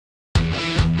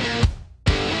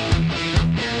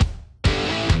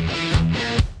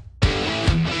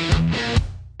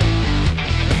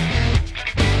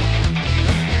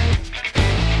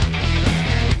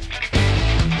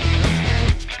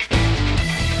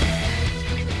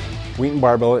Wheaton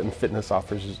Barbell and Fitness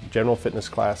offers general fitness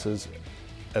classes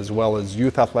as well as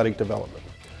youth athletic development.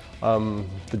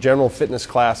 The general fitness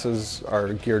classes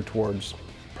are geared towards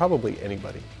probably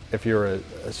anybody. If you're a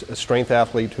strength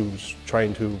athlete who's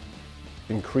trying to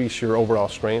increase your overall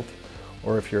strength,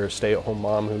 or if you're a stay-at-home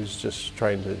mom who's just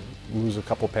trying to lose a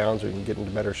couple pounds or you can get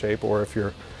into better shape, or if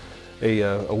you're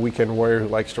a weekend warrior who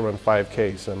likes to run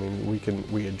 5Ks. I mean,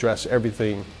 we address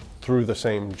everything through the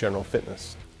same general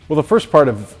fitness. Well, the first part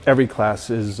of every class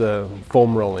is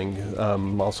foam rolling,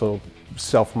 also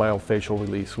self-myofascial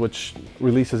release, which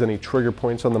releases any trigger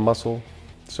points on the muscle,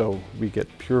 so we get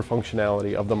pure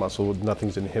functionality of the muscle,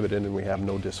 nothing's inhibited and we have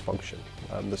no dysfunction.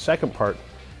 The second part,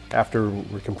 after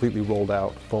we're completely rolled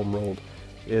out, foam rolled,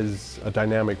 is a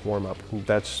dynamic warm-up.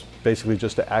 That's basically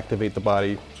just to activate the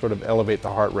body, sort of elevate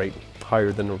the heart rate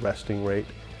higher than the resting rate,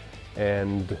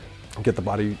 and get the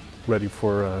body ready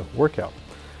for a workout.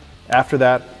 After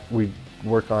that, we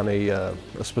work on a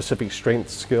specific strength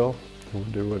skill. We're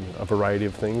doing a variety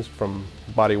of things, from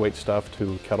body weight stuff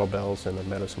to kettlebells and a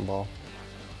medicine ball.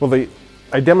 Well,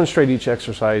 I demonstrate each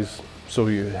exercise so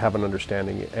you have an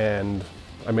understanding, and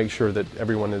I make sure that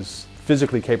everyone is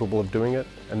physically capable of doing it,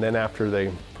 and then after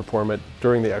they perform it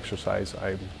during the exercise,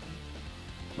 I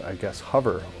guess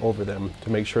hover over them to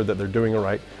make sure that they're doing it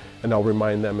right, and I'll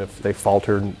remind them if they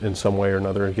falter in some way or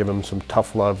another and give them some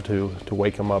tough love to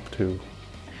wake them up, to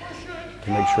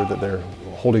make sure that they're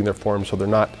holding their form so they're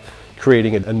not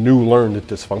creating a new learned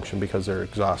dysfunction because they're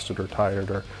exhausted or tired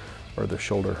or their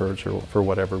shoulder hurts or for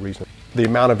whatever reason. The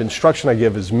amount of instruction I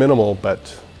give is minimal,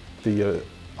 but the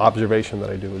observation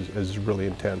that I do is really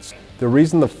intense. The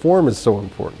reason the form is so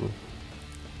important,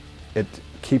 it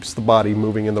keeps the body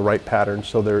moving in the right pattern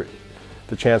so the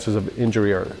chances of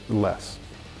injury are less.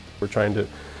 We're trying to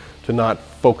not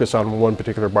focus on one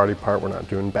particular body part. We're not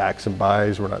doing backs and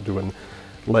buys, we're not doing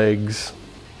legs.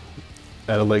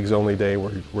 At a legs only day,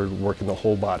 we're working the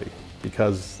whole body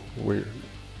because we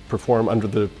perform under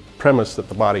the premise that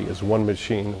the body is one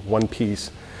machine, one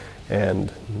piece,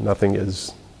 and nothing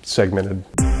is segmented.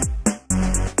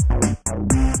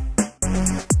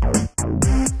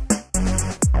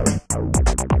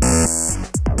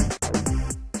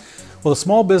 Well, the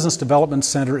Small Business Development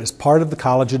Center is part of the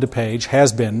College of Dupage,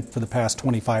 has been for the past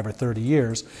 25 or 30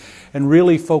 years, and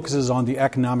really focuses on the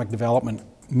economic development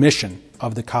mission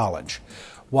of the college.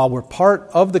 While we're part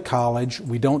of the college,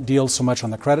 we don't deal so much on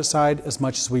the credit side as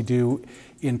much as we do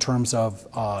in terms of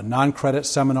non-credit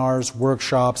seminars,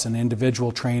 workshops, and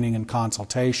individual training and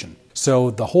consultation. So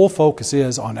the whole focus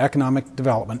is on economic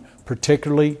development,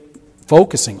 particularly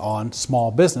focusing on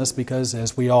small business, because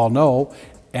as we all know,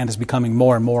 and is becoming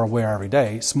more and more aware every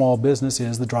day, small business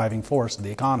is the driving force of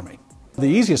the economy. The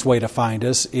easiest way to find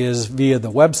us is via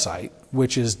the website,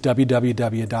 which is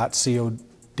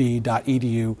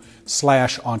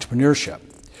www.cod.edu/entrepreneurship.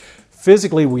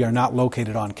 Physically, we are not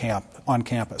located on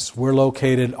campus. We're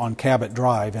located on Cabot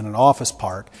Drive in an office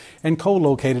park and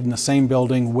co-located in the same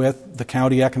building with the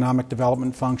County Economic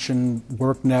Development Function,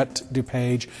 WorkNet,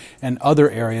 Dupage, and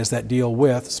other areas that deal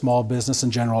with small business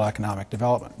and general economic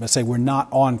development. But say we're not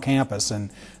on campus, and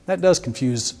that does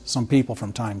confuse some people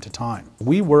from time to time.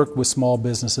 We work with small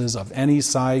businesses of any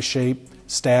size, shape,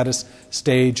 status,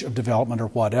 stage of development, or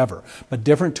whatever, but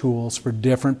different tools for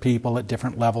different people at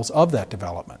different levels of that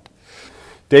development.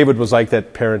 David was like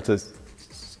that parent that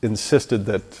insisted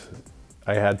that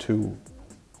I had to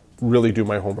really do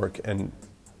my homework and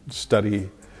study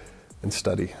and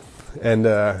study and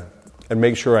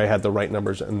make sure I had the right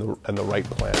numbers and the right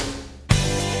plan.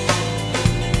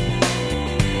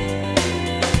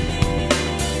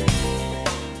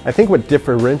 I think what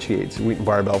differentiates Wheaton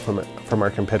Barbell from our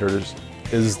competitors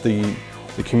is the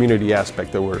community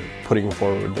aspect that we're putting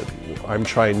forward. That I'm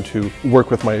trying to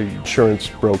work with my insurance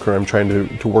broker, I'm trying to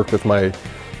work with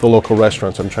the local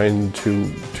restaurants, I'm trying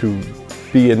to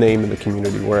be a name in the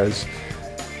community, whereas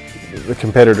the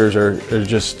competitors are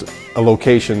just a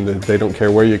location that they don't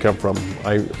care where you come from.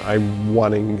 I'm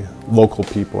wanting local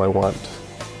people, I want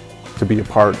to be a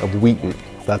part of Wheaton.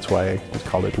 That's why I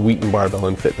called it Wheaton Barbell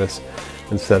and Fitness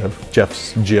instead of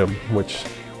Jeff's Gym, which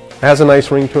has a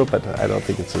nice ring to it, but I don't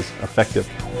think it's as effective.